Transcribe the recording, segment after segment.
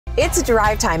It's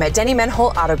drive time at Denny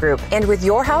Menholt Auto Group, and with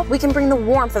your help, we can bring the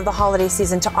warmth of the holiday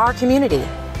season to our community.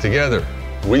 Together,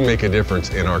 we make a difference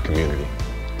in our community.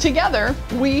 Together,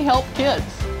 we help kids.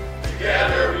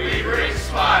 Together, we bring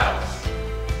smiles.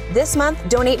 This month,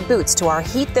 donate boots to our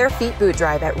Heat Their Feet boot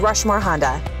drive at Rushmore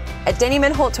Honda. At Denny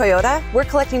Menholt Toyota, we're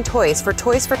collecting toys for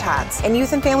Tots and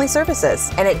Youth and Family Services.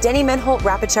 And at Denny Menholt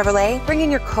Rapid Chevrolet, bring in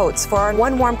your coats for our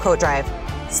One Warm Coat Drive.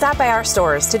 Stop by our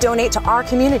stores to donate to our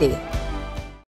community.